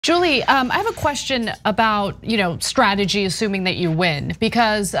Julie, I have a question about strategy, assuming that you win,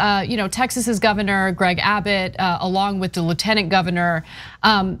 because Texas's governor Greg Abbott, along with the lieutenant governor,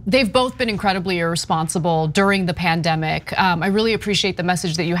 they've both been incredibly irresponsible during the pandemic. I really appreciate the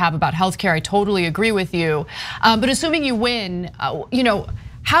message that you have about healthcare. I totally agree with you. But assuming you win,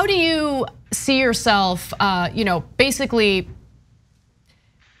 how do you see yourself, basically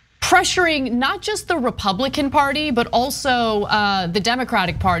pressuring not just the Republican Party, but also the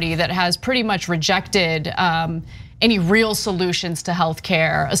Democratic Party that has pretty much rejected any real solutions to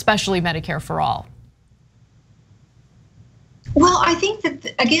healthcare, especially Medicare-For-All? Well, I think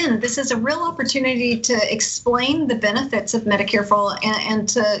that, again, this is a real opportunity to explain the benefits of Medicare-For-All and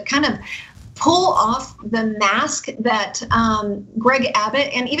to kind of pull off the mask that Greg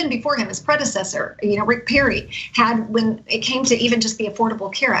Abbott, and even before him, his predecessor, Rick Perry, had when it came to even just the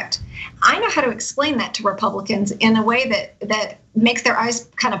Affordable Care Act. I know how to explain that to Republicans in a way that makes their eyes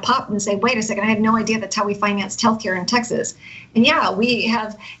kind of pop and say, wait a second, I had no idea that's how we financed healthcare in Texas. And yeah, we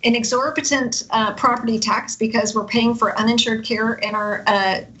have an exorbitant property tax because we're paying for uninsured care in our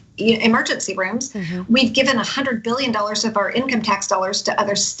emergency rooms. We've given $100 billion of our income tax dollars to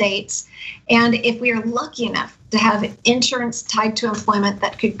other states. And if we are lucky enough to have insurance tied to employment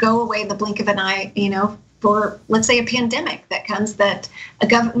that could go away in the blink of an eye, for, let's say, a pandemic that comes that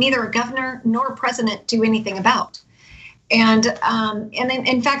neither a governor nor a president do anything about. And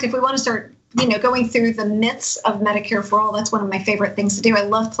in fact, if we want to start going through the myths of Medicare-For-All, that's one of my favorite things to do. I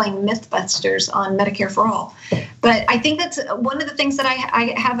love playing Mythbusters on Medicare-For-All. But I think that's one of the things that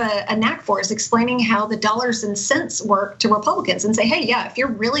I have a knack for, is explaining how the dollars and cents work to Republicans and say, hey, yeah, if you're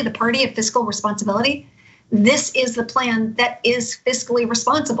really the party of fiscal responsibility, this is the plan that is fiscally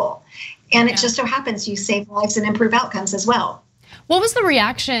responsible. And it just so happens you save lives and improve outcomes as well. What was the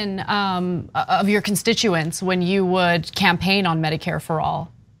reaction of your constituents when you would campaign on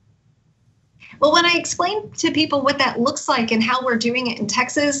Medicare-For-All? Well, when I explained to people what that looks like and how we're doing it in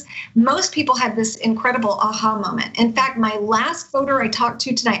Texas, most people had this incredible aha moment. In fact, my last voter I talked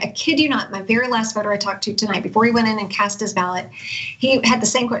to tonight, I kid you not, my very last voter I talked to tonight, before he went in and cast his ballot, he had the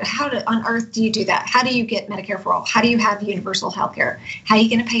same question: how on earth do you do that? How do you get Medicare-For-All? How do you have universal health care? How are you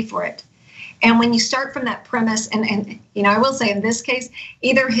going to pay for it? And when you start from that premise, and I will say in this case,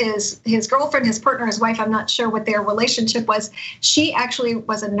 either his girlfriend, his partner, his wife, I'm not sure what their relationship was. She actually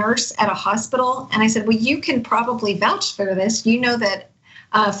was a nurse at a hospital. And I said, well, you can probably vouch for this. You know that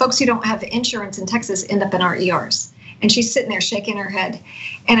folks who don't have insurance in Texas end up in our ERs. And she's sitting there shaking her head.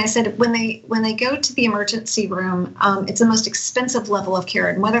 And I said, when they go to the emergency room, it's the most expensive level of care.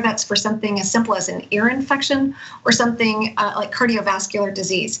 And whether that's for something as simple as an ear infection or something like cardiovascular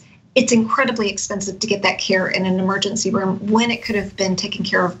disease, it's incredibly expensive to get that care in an emergency room when it could have been taken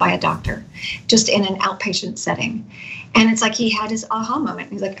care of by a doctor, just in an outpatient setting. And it's like he had his aha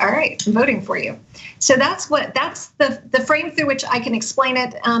moment. He's like, all right, I'm voting for you. So that's the frame through which I can explain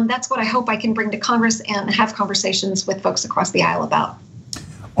it. That's what I hope I can bring to Congress and have conversations with folks across the aisle about.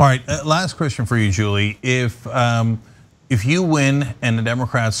 All right, last question for you, Julie. If you win and the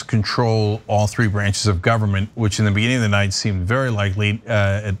Democrats control all three branches of government, which in the beginning of the night seemed very likely,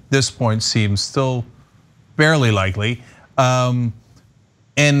 at this point seems still barely likely, and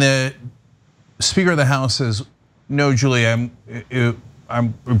the Speaker of the House says, no, Julie, I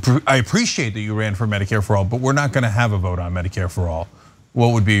appreciate that you ran for Medicare-For-All, but we're not going to have a vote on Medicare-For-All.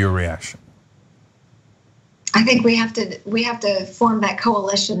 What would be your reaction? I think we have to form that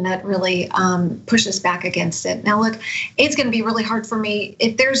coalition that really pushes back against it. Now, look, it's going to be really hard for me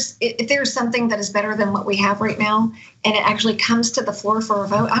if there's something that is better than what we have right now, and it actually comes to the floor for a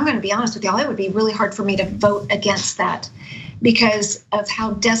vote. I'm going to be honest with y'all; it would be really hard for me to vote against that because of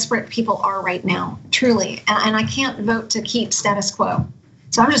how desperate people are right now, truly. And I can't vote to keep status quo.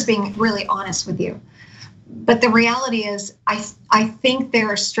 So I'm just being really honest with you. But the reality is, I think there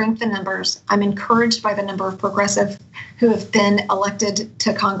are strength in numbers. I'm encouraged by the number of progressive who have been elected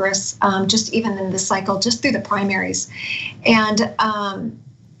to Congress, just even in this cycle, just through the primaries. And,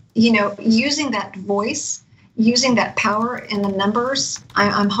 using that voice, using that power in the numbers,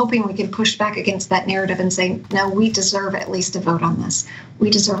 I'm hoping we can push back against that narrative and say, no, we deserve at least a vote on this. We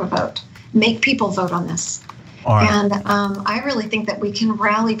deserve a vote. Make people vote on this. Right. And I really think that we can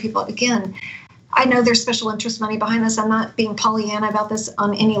rally people. Again, I know there's special interest money behind this. I'm not being Pollyanna about this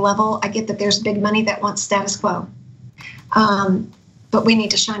on any level. I get that there's big money that wants status quo. But we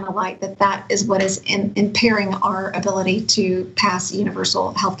need to shine a light that is what is impairing our ability to pass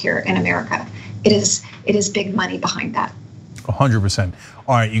universal health care in America. It is big money behind that. 100%.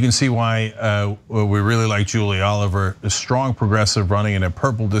 All right, you can see why we really like Julie Oliver, a strong progressive running in a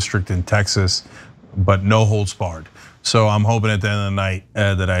purple district in Texas, but no holds barred. So I'm hoping at the end of the night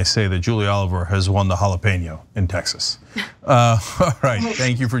that I say that Julie Oliver has won the jalapeno in Texas. All right,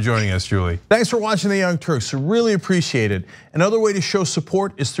 thank you for joining us, Julie. Thanks for watching The Young Turks, really appreciate it. Another way to show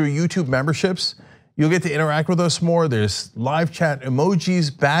support is through YouTube memberships. You'll get to interact with us more. There's live chat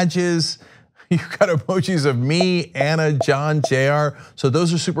emojis, badges. You've got emojis of me, Anna, John, JR, so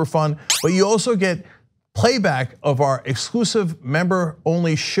those are super fun. But you also get playback of our exclusive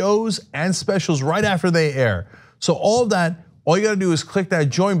member-only shows and specials right after they air. So all of that, all you gotta do is click that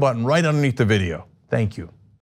join button right underneath the video. Thank you.